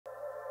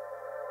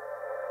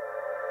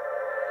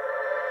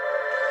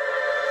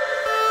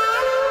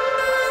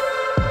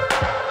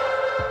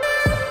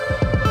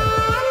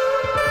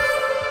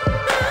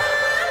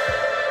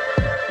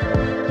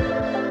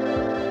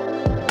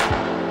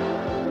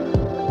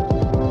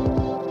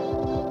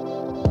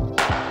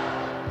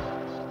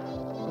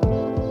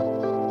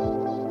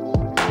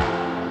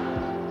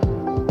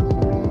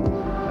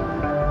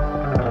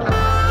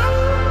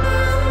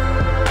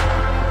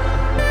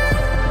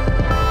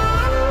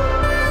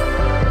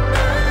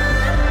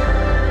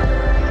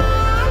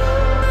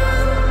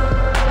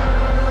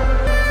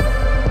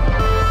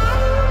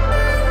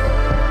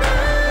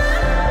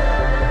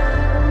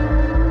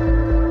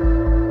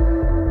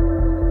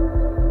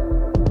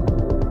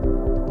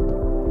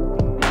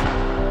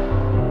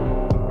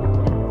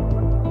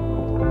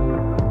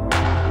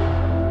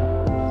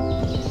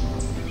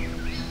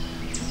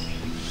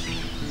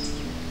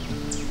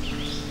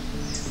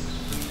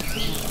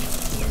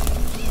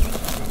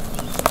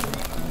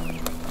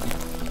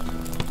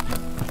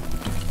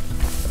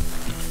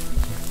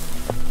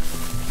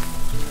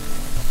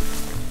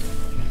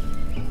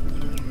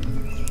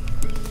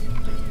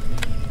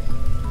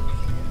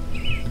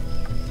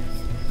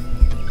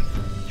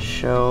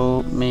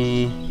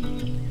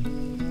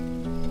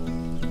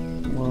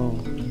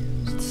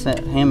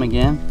him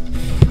again.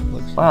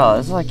 Wow,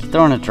 it's like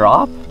throwing a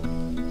drop.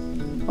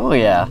 Oh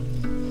yeah.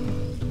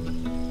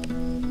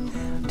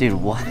 Dude,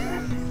 what?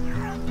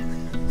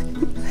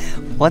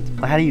 What?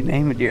 How do you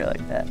name a deer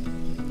like that?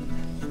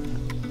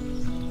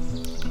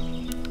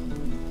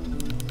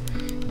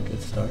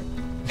 Good start.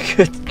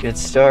 Good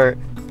start.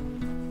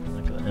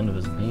 Like the end of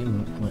his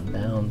beam went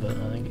down, but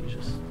I think he's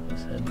just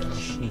his head down.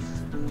 Jeez.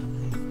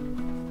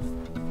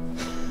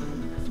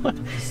 What?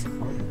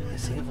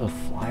 Does he have a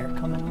flyer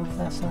coming off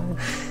that side?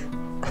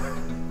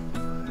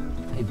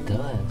 He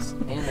does.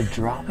 And a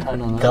drop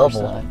tine on the other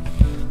side.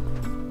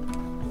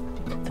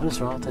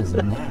 Those are off his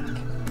neck.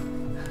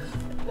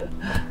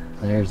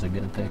 There's a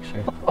good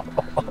picture.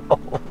 Oh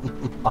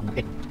my.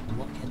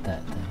 Look at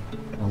that thing.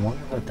 I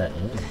wonder what that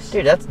is.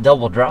 Dude, that's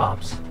double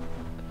drops.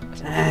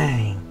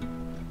 Dang.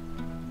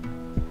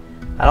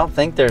 I don't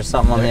think there's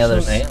something on the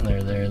other side. There's some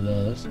antler there,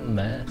 though. There's some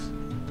mass.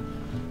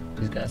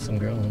 He's got some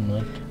growing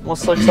left.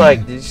 Almost looks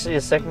like, did you see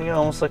a second ago?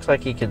 Almost looks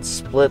like he could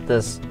split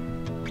this.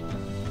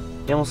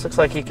 He almost looks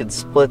like he could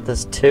split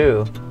this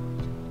two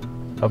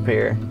up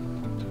here.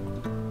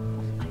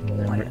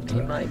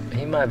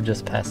 He might have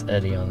just passed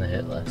Eddie on the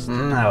hit list.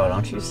 No,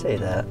 don't you say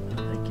that. I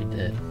think he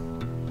did.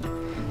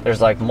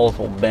 There's like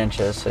multiple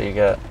benches, so you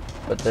got,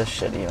 but this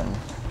shit even.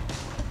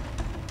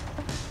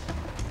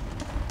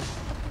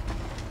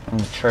 And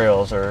the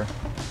trails are,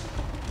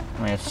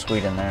 I mean, it's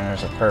sweet in there, and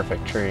there's a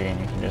perfect tree, and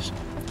you can just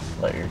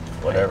let your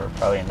whatever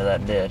probably into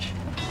that ditch.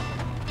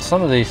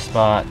 Some of these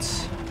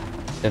spots,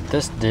 if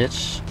this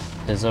ditch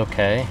is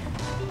okay,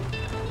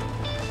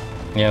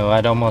 you know,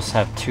 I'd almost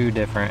have two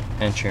different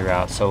entry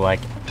routes. So like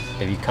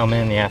if you come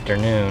in the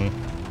afternoon,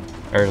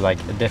 or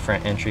like a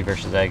different entry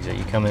versus exit,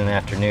 you come in the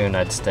afternoon,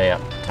 I'd stay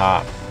up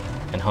top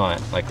and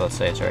hunt. Like let's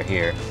say it's right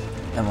here.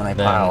 And when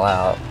they pile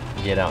out,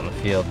 get out in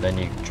the field, then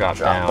you drop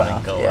down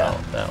and go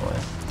out that way.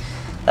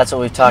 That's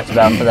what we've talked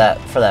about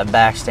for that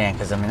back stand,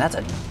 because I mean that's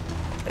a,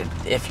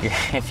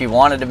 if you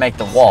wanted to make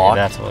the walk. See,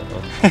 that's what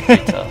would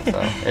be tough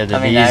though.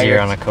 It'd be easier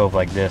on a cove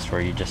like this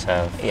where you just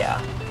have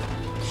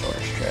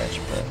shorter stretch,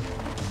 but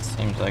it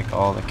seems like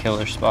all the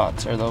killer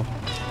spots are though.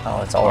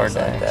 Oh, it's always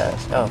like that.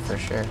 Oh, for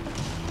sure.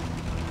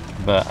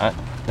 But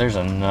there's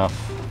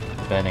enough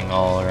bedding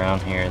all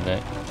around here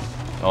that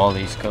all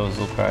these coves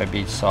will probably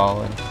be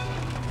solid.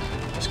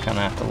 Just kind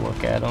of have to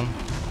look at them.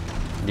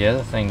 The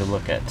other thing to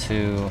look at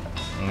too,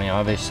 I mean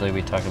obviously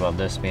we talked about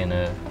this being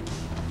a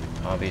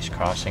obvious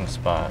crossing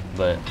spot,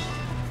 but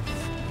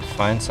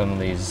find some of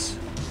these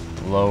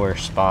lower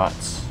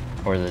spots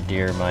where the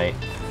deer might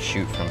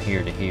shoot from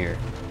here to here.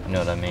 You know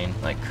what I mean?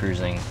 Like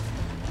cruising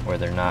where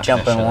they're not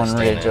jumping one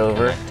ridge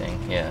over.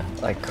 Yeah.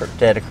 Like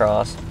dead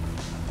across.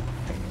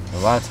 A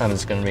lot of times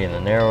it's going to be in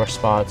the narrower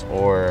spots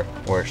or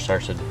where it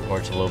starts to, where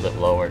it's a little bit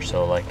lower.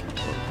 So like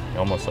it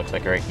almost looks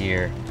like right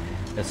here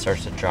it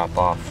starts to drop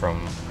off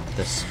from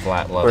this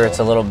flat level. Where it's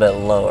a little bit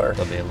lower.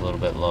 It'll be a little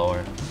bit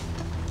lower.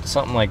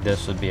 Something like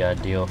this would be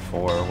ideal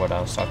for what I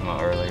was talking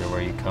about earlier,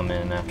 where you come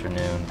in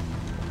afternoon,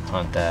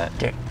 hunt that,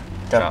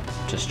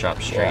 just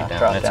drop straight down.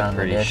 That's a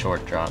pretty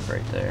short drop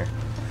right there.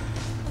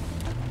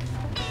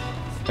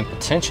 And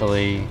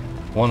potentially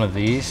one of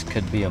these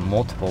could be a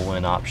multiple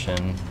wind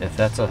option. If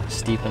that's a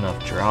steep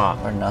enough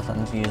drop, or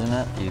nothing's using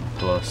it, you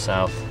blow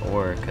south,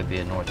 or it could be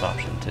a north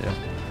option too.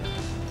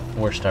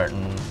 We're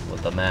starting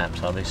with the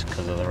maps, obviously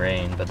because of the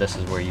rain, but this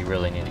is where you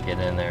really need to get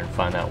in there and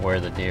find out where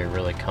the deer are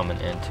really coming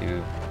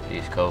into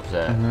these coves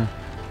at. You know,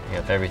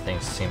 if everything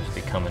seems to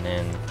be coming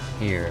in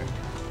here,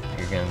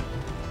 you're going to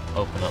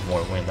open up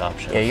more wind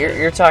options. Yeah,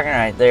 you're talking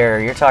right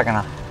there. You're talking,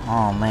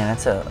 oh man,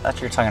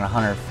 you're talking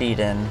 100 feet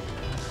in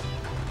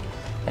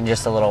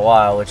just a little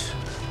while.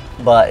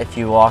 But if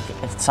you walk,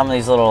 some of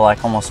these little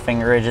like almost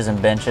finger ridges and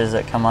benches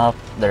that come up,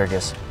 they're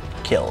just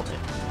killed.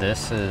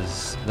 This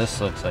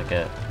looks like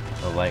a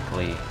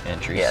likely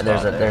entry. Yeah,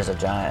 there's a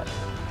giant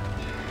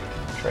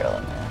trail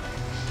in there.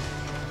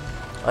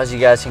 As you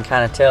guys can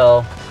kind of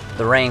tell,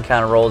 the rain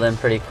kind of rolled in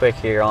pretty quick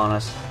here on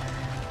us.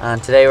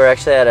 Today we're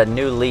actually at a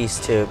new lease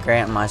to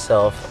Grant and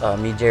myself.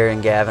 Me, Jared,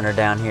 and Gavin are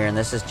down here, and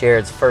this is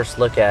Jared's first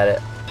look at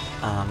it.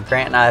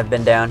 Grant and I have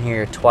been down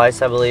here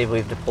twice, I believe.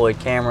 We've deployed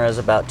cameras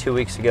about 2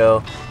 weeks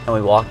ago, and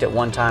we walked it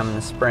one time in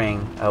the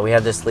spring. We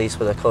have this lease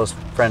with a close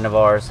friend of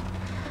ours,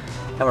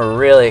 and we're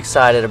really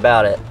excited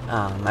about it.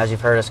 As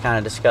you've heard us kind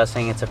of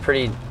discussing, it's a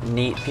pretty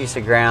neat piece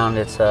of ground.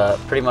 It's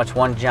pretty much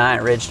one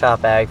giant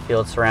ridgetop ag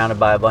field surrounded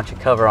by a bunch of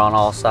cover on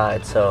all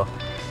sides. So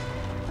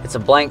it's a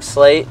blank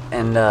slate,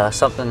 and a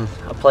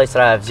place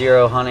that I have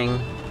zero hunting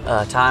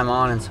time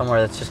on, and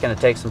somewhere that's just going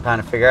to take some time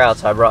to figure out.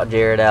 So I brought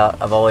Jared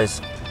out. I've always,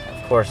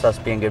 of course, us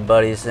being good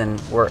buddies and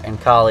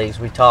colleagues,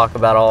 we talk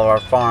about all of our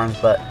farms,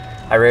 but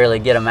I rarely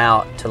get him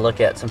out to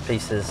look at some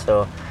pieces.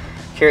 So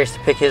curious to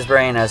pick his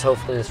brain as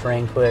hopefully this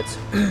rain quits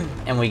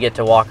and we get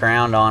to walk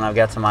around on. I've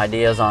got some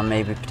ideas on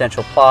maybe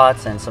potential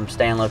plots and some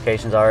stand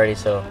locations already,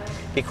 so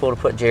it'd be cool to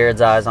put Jared's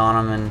eyes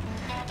on them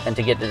and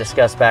to get to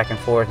discuss back and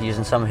forth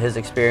using some of his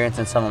experience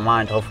and some of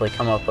mine to hopefully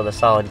come up with a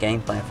solid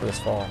game plan for this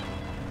fall.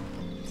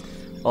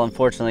 Well,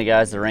 unfortunately,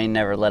 guys, the rain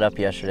never let up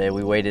yesterday.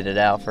 We waited it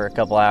out for a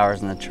couple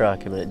hours in the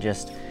truck, but it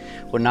just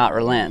would not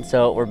relent.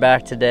 So we're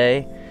back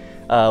today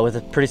with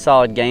a pretty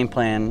solid game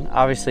plan.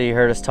 Obviously, you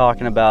heard us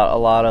talking about a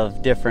lot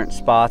of different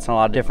spots and a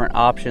lot of different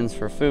options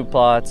for food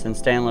plots and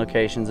stand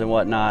locations and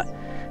whatnot.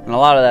 And a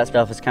lot of that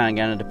stuff is kind of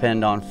going to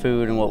depend on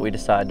food and what we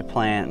decide to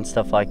plant and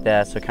stuff like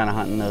that. So kind of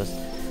hunting those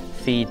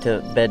feed to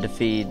bed to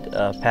feed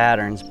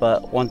patterns.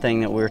 But one thing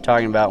that we were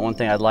talking about, one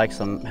thing I'd like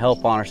some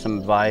help on or some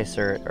advice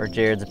or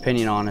Jared's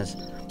opinion on is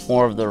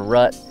more of the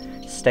rut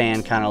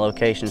stand kind of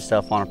location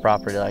stuff on a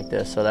property like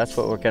this. So that's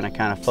what we're going to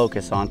kind of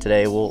focus on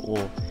today.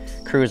 We'll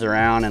cruise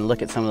around and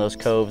look at some of those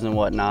coves and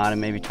whatnot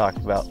and maybe talk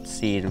about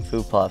seed and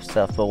food plot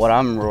stuff. But what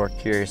I'm more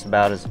curious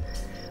about is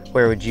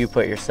where would you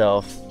put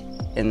yourself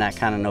in that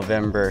kind of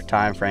November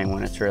time frame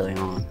when it's really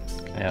on?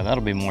 Yeah,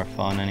 that'll be more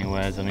fun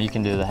anyways. I mean, you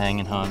can do the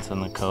hanging hunts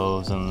and the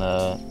coves and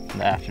the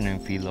afternoon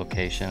feed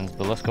locations,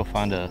 but let's go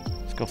find a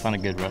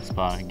good rut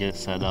spot and get it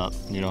set up.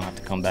 You don't have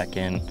to come back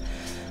in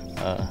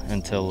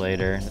until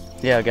later.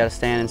 Yeah, I got a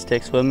stand and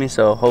sticks with me,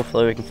 so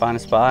hopefully we can find a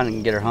spot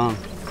and get her hung.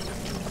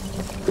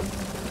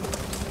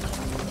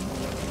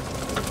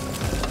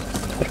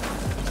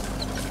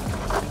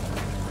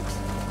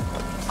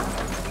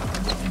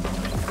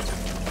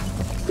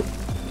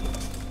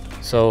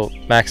 So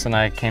Max and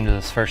I came to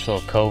this first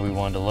little cove we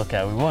wanted to look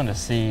at. We wanted to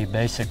see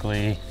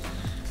basically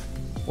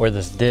where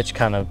this ditch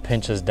kind of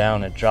pinches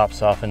down. It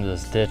drops off into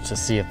this ditch to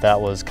see if that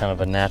was kind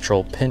of a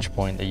natural pinch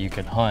point that you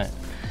could hunt.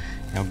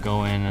 You know,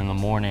 go in the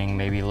morning,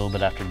 maybe a little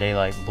bit after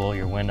daylight, blow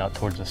your wind out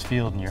towards this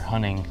field, and you're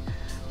hunting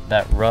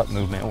that rut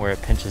movement where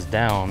it pinches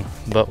down.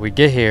 But we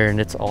get here and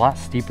it's a lot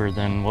steeper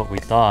than what we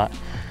thought.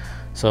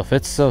 So if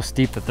it's so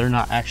steep that they're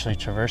not actually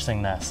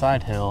traversing that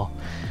side hill,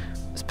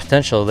 it's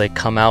potential they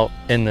come out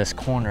in this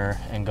corner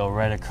and go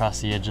right across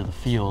the edge of the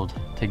field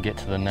to get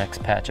to the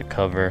next patch of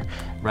cover.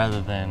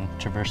 Rather than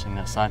traversing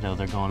that side hill,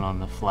 they're going on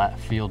the flat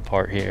field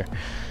part here.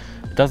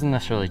 It doesn't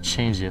necessarily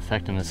change the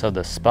effectiveness of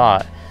the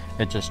spot,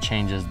 it just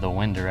changes the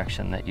wind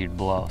direction that you'd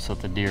blow. So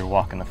if the deer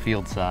walk on the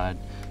field side,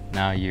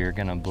 now you're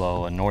gonna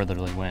blow a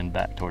northerly wind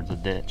back towards the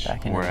ditch.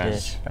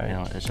 Whereas, the ditch, right. You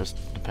know, it's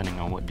just depending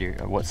on what deer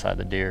or what side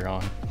the deer are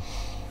on.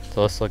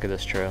 So let's look at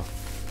this trail.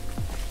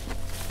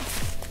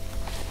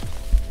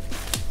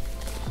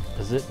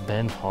 Does it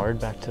bend hard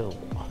back to the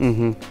wall?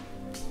 Mm-hmm.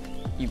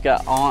 You've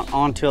got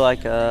onto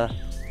like a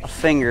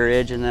finger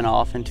ridge and then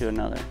off into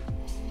another.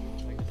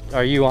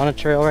 Are you on a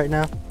trail right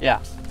now?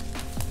 Yeah.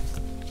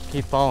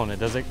 Keep following it.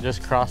 Does it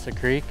just cross the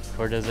creek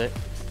or does it?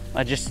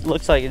 It just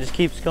looks like it just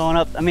keeps going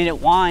up. I mean, it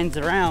winds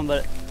around,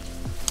 but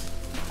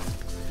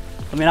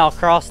I mean, I'll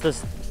cross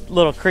this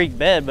little creek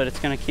bed, but it's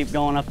gonna keep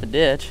going up the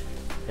ditch.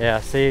 Yeah,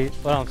 see,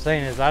 what I'm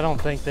saying is I don't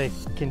think they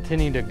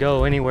continue to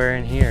go anywhere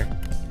in here.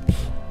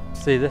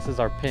 See, this is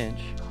our pinch.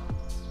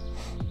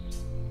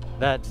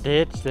 That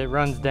ditch that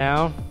runs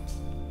down.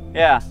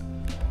 Yeah.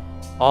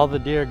 All the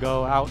deer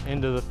go out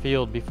into the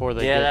field before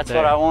they get there. Yeah, that's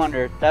what I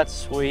wondered. That's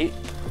sweet.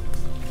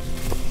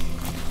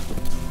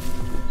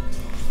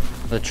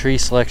 The tree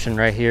selection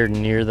right here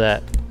near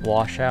that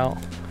washout,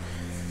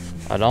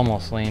 I'd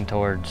almost lean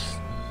towards,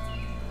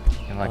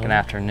 in like an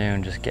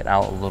afternoon, just get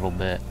out a little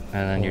bit,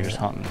 and then you're just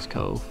hunting this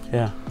cove.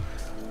 Yeah.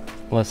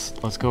 Let's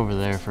go over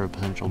there for a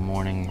potential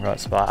morning rut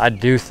spot. I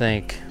do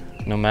think,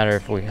 no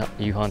matter if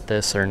you hunt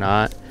this or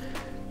not,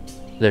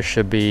 there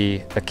should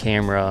be a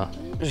camera.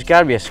 There's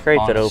got to be a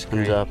scrape that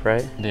opens up,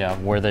 right? Yeah,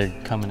 where they're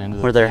coming into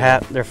the where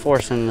they're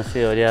forcing the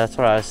field. Yeah, that's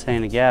what I was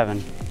saying to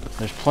Gavin.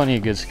 There's plenty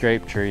of good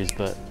scrape trees,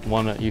 but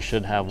you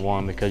should have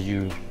one because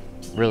you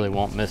really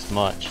won't miss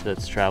much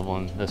that's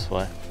traveling this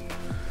way.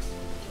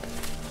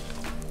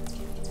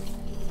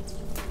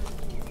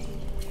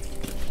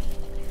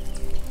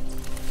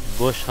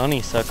 Bush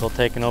honeysuckle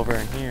taking over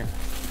in here.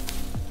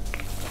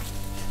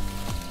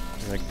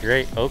 There's a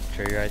great oak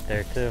tree right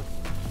there too.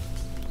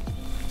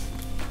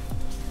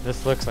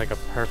 This looks like a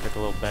perfect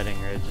little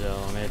bedding ridge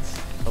though. I mean, it's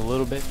a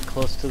little bit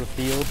close to the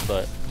field,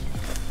 but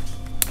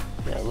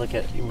yeah, look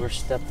at, we're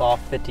stepped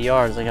off 50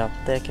 yards. Look how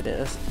thick it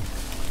is.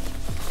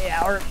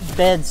 Yeah, our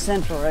bed's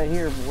central right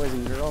here, boys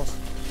and girls.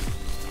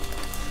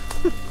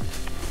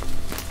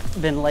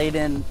 Been laid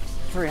in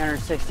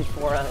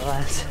 364 out of the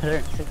last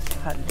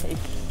 165 days.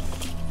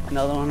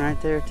 Another one right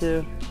there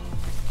too.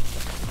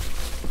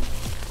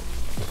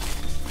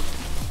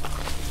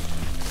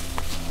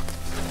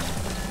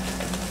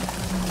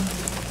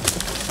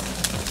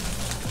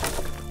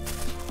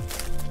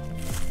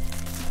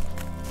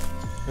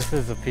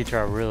 this is a feature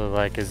I really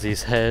like, is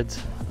these heads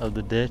of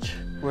the ditch.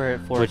 Where it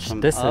forks from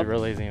this up.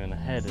 really isn't even a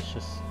head,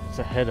 it's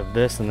a head of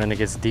this and then it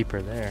gets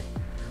deeper there.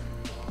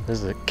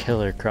 This is a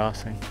killer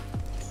crossing.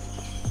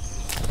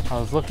 I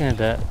was looking at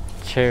that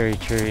cherry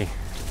tree.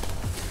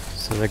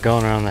 So they're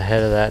going around the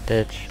head of that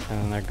ditch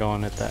and then they're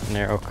going at that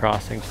narrow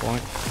crossing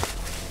point.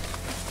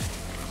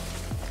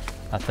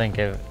 I think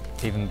it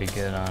would even be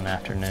good on an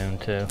afternoon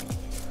too.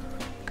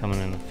 Coming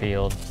in the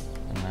field,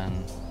 and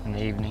then in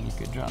the evening you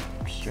could drop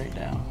straight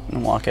down.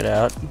 And walk it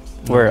out. In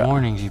the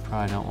mornings you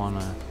probably don't want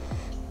to,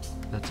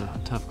 that's a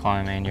tough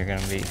climb and you're going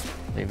to be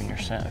leaving your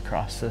scent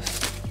across this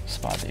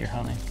spot that you're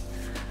hunting.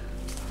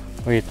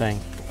 What do you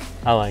think?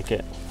 I like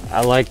it.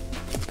 I like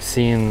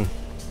seeing,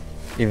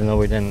 even though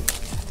we didn't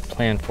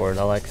plan for it,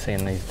 I like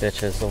seeing these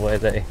ditches, the way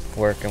they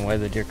work and the way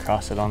the deer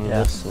cross it onto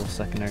this little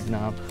secondary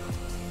knob.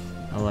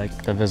 I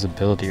like the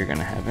visibility you're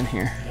gonna have in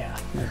here. Yeah,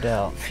 no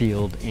doubt.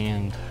 Field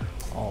and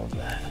all of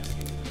that.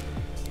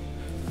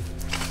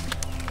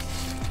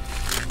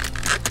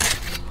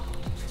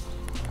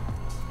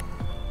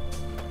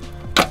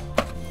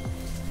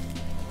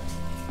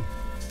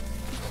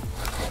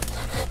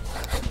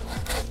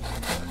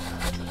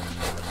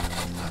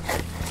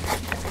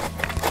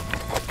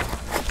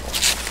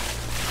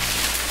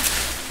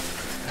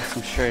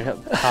 Some straight up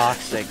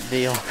toxic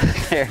deal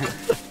there.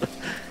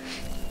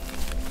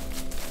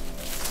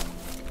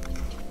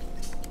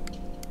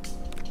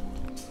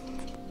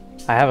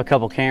 I have a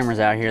couple cameras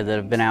out here that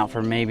have been out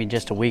for maybe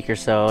just a week or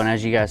so, and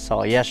as you guys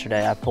saw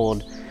yesterday, I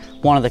pulled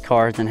one of the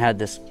cards and had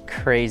this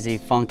crazy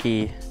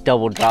funky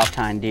double drop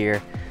tine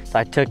deer. So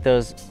I took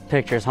those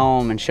pictures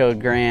home and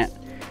showed Grant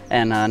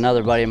and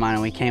another buddy of mine,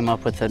 and we came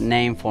up with a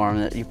name for him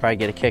that you probably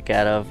get a kick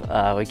out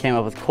of. We came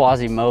up with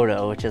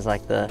Quasimodo, which is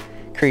like the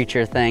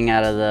creature thing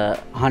out of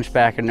the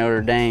Hunchback of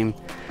Notre Dame.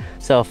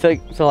 So I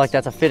feel like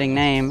that's a fitting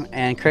name,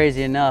 and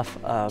crazy enough,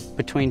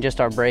 between just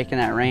our break in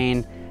that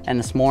rain and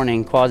this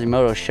morning,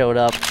 Quasimodo showed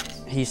up.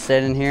 He's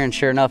sitting here, and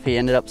sure enough, he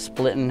ended up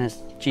splitting his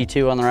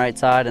G2 on the right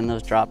side, and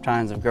those drop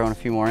tines have grown a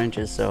few more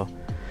inches. So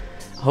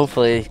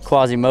hopefully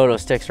Quasimodo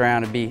sticks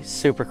around. It'd be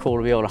super cool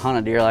to be able to hunt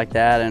a deer like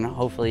that, and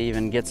hopefully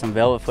even get some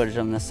velvet footage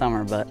of him this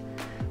summer. But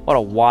what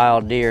a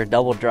wild deer,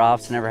 double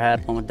drops, never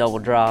had one with double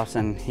drops,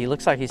 and he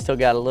looks like he's still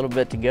got a little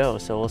bit to go,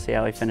 so we'll see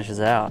how he finishes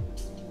out.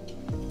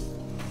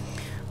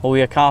 Well,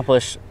 we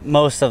accomplished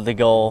most of the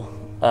goal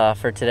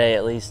for today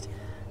at least.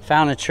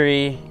 Found a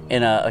tree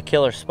in a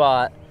killer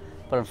spot,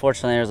 but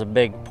unfortunately there's a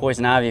big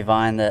poison ivy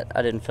vine that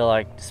I didn't feel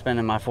like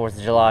spending my 4th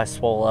of July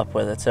swole up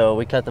with it. So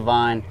we cut the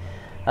vine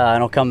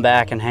and I'll come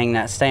back and hang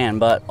that stand,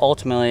 but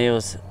ultimately it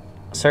was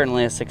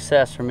certainly a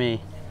success for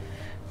me.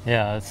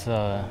 Yeah,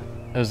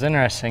 it was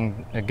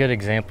interesting, a good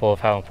example of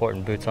how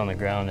important boots on the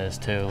ground is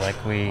too.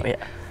 Like we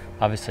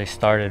obviously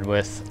started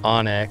with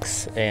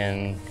Onyx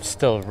and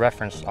still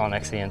referenced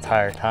Onyx the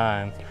entire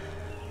time.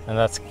 And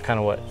that's kind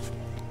of what,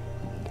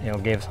 you know,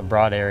 gave us a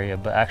broad area,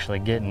 but actually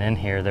getting in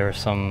here, there were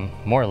some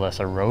more or less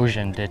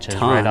erosion ditches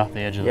right off the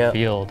edge of the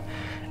field.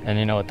 And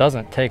you know, it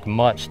doesn't take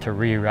much to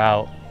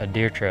reroute a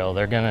deer trail.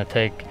 They're gonna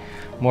take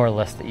more or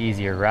less the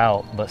easier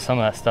route, but some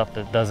of that stuff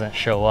that doesn't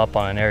show up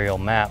on an aerial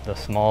map, the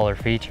smaller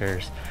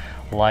features,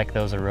 like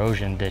those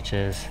erosion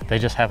ditches, they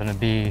just happen to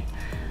be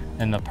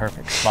in the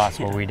perfect spots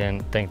where we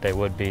didn't think they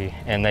would be.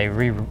 And they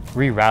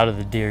rerouted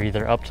the deer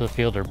either up to the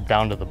field or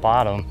down to the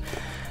bottom.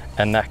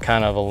 And that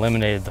kind of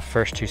eliminated the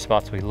first 2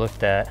 spots we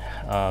looked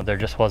at. There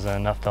just wasn't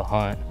enough to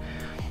hunt.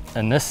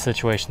 In this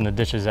situation, the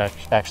ditches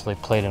actually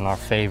played in our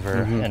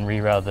favor and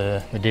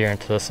rerouted the deer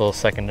into this little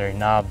secondary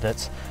knob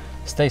that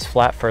stays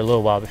flat for a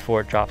little while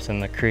before it drops in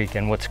the creek.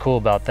 And what's cool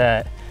about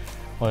that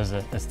was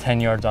that it's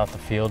 10 yards off the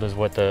field is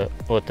what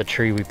the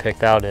tree we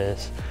picked out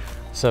is.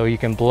 So you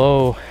can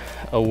blow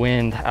a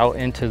wind out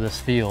into this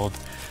field,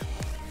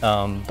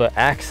 but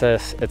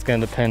access, it's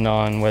going to depend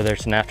on whether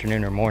it's an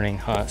afternoon or morning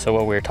hunt. So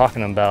what we were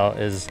talking about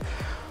is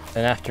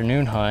an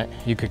afternoon hunt,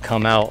 you could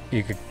come out,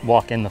 you could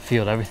walk in the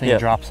field, everything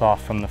drops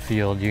off from the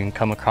field. You can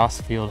come across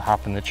the field,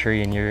 hop in the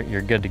tree, and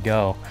you're good to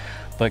go.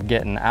 But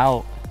getting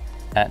out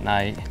at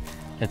night,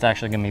 it's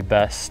actually gonna be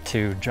best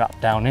to drop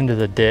down into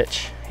the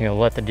ditch, you know,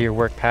 let the deer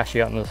work past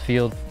you out in the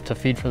field to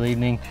feed for the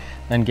evening,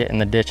 then get in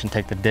the ditch and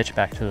take the ditch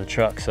back to the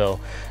truck. So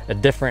a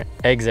different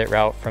exit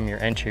route from your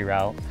entry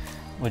route,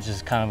 which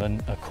is kind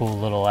of a cool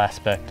little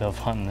aspect of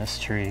hunting this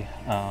tree,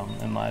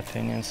 in my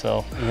opinion.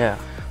 So yeah,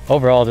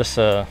 overall, just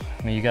I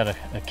mean, you got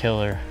a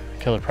killer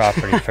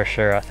property for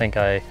sure. I think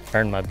I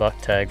earned my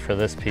buck tag for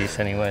this piece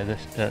anyway,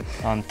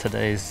 on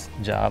today's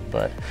job.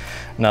 But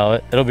no,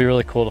 it'll be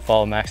really cool to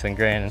follow Max and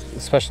Grant,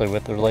 especially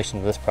with the relation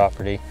to this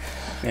property.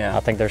 Yeah,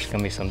 I think there's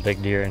gonna be some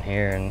big deer in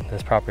here, and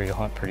this property will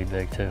hunt pretty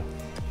big too.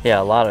 Yeah,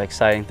 a lot of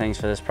exciting things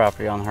for this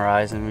property on the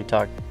horizon. We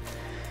talked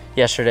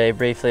yesterday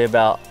briefly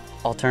about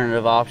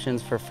alternative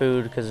options for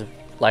food because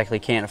likely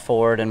can't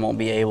afford and won't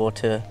be able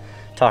to,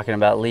 talking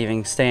about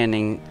leaving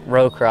standing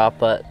row crop,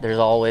 but there's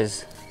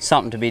always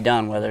something to be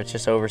done, whether it's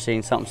just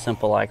overseeing something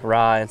simple like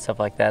rye and stuff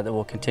like that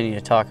we'll continue to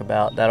talk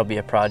about. That'll be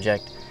a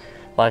project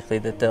likely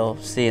that they'll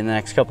see in the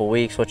next couple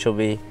weeks, which will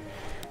be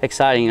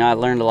exciting. You know, I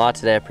learned a lot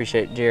today. I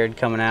appreciate Jared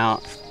coming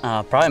out.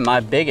 Probably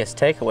my biggest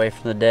takeaway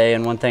from the day,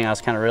 and one thing I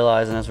was kind of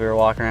realizing as we were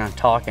walking around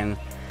talking,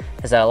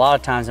 is that a lot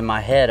of times in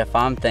my head, if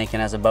I'm thinking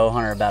as a bow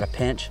hunter about a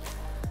pinch,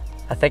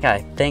 I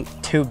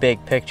think too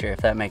big picture, if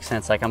that makes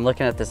sense. Like I'm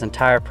looking at this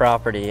entire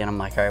property and I'm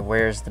like, all right,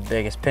 where's the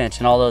biggest pinch?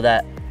 And although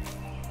that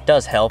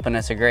does help and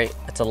it's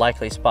a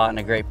likely spot and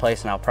a great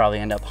place and I'll probably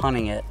end up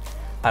hunting it,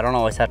 I don't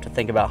always have to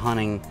think about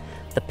hunting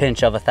the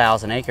pinch of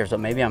 1,000 acres, but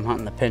maybe I'm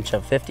hunting the pinch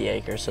of 50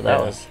 acres. So that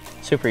was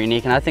super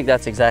unique. And I think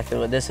that's exactly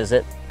what this is.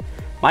 It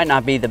might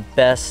not be the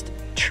best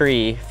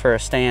tree for a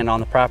stand on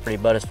the property,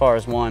 but as far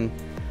as one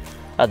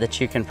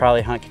that you can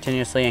probably hunt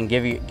continuously and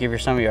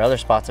give some of your other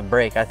spots a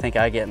break. I think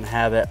I get in the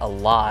habit a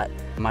lot.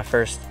 My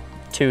first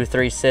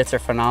 2-3 sits are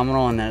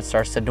phenomenal, and then it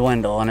starts to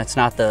dwindle, and it's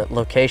not the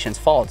location's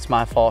fault. It's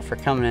my fault for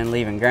coming in,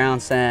 leaving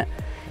ground scent.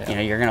 Yeah. You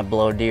know, you're gonna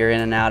blow deer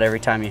in and out every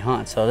time you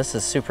hunt. So this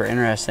is super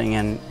interesting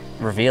and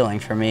revealing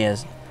for me,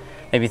 as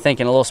maybe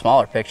thinking a little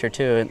smaller picture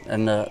too,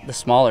 and the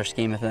smaller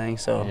scheme of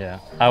things. So yeah,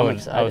 I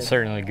would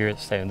certainly agree with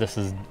the statement. This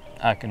is,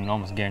 I can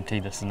almost guarantee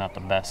this is not the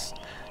best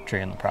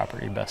tree in the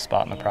property, best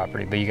spot in the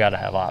property, but you got to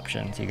have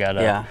options. You got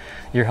to,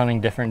 you're hunting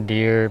different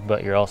deer,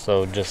 but you're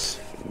also just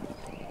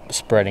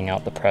spreading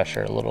out the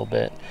pressure a little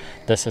bit.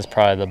 This is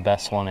probably the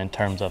best one in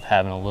terms of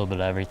having a little bit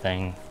of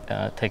everything,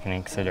 taking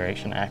into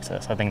consideration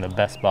access. I think the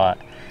best spot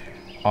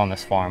on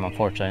this farm,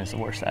 unfortunately, is the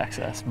worst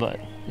access, but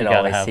you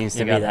gotta have these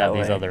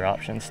other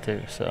options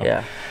too. So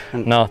yeah,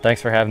 no,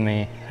 thanks for having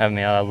me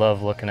out. I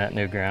love looking at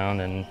new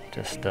ground, and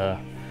just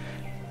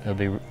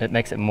it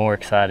makes it more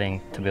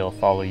exciting to be able to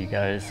follow you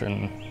guys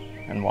and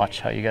watch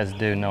how you guys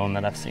do, knowing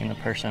that I've seen the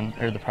person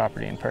or the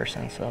property in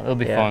person. So it'll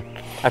be fun.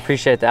 I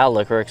appreciate the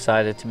outlook. We're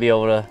excited to be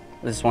able to,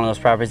 this is one of those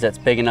properties that's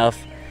big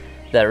enough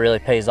that it really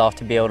pays off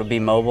to be able to be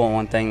mobile. And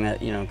one thing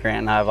that, you know, Grant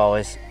and I have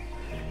always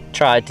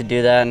tried to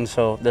do that, and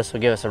so this will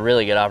give us a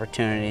really good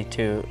opportunity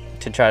to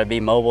try to be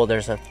mobile.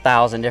 There's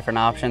 1,000 different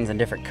options and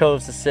different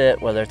coves to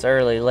sit, whether it's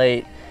early,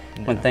 late,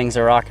 when things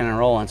are rocking and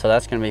rolling. So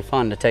that's going to be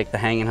fun to take the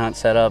hang and hunt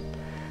setup.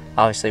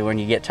 Obviously, when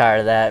you get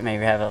tired of that,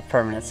 maybe have a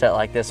permanent set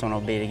like this one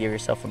will be, to give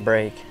yourself a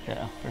break.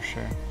 Yeah, for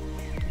sure.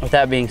 With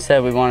that being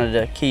said, we wanted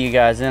to key you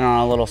guys in on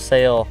a little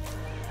sale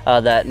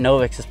that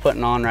Novix is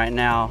putting on right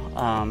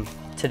now.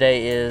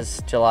 Today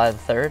is July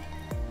the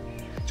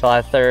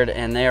 3rd,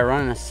 and they are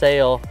running a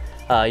sale.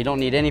 You don't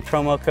need any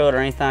promo code or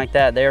anything like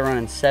that. They're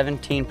running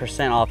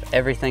 17% off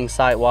everything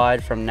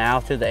site-wide from now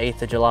through the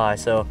 8th of July.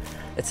 So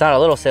it's not a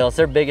little sale, it's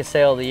their biggest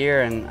sale of the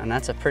year, and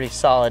that's a pretty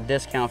solid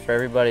discount for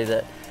everybody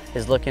that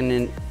is looking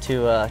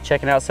into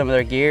checking out some of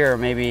their gear, or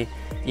maybe,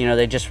 you know,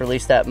 they just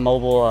released that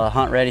mobile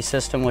hunt ready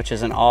system, which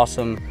is an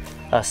awesome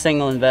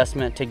single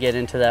investment to get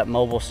into that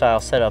mobile style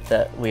setup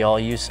that we all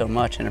use so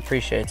much and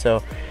appreciate.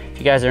 So if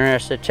you guys are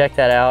interested, check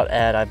that out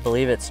at, I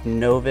believe it's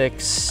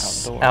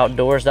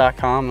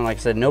novixoutdoors.com. And like I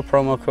said, no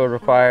promo code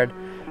required,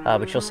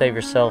 but you'll save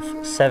yourself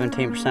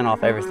 17%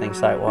 off everything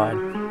site wide.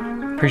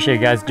 Appreciate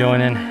you guys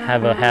joining.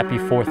 Have a happy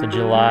 4th of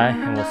July,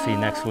 and we'll see you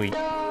next week.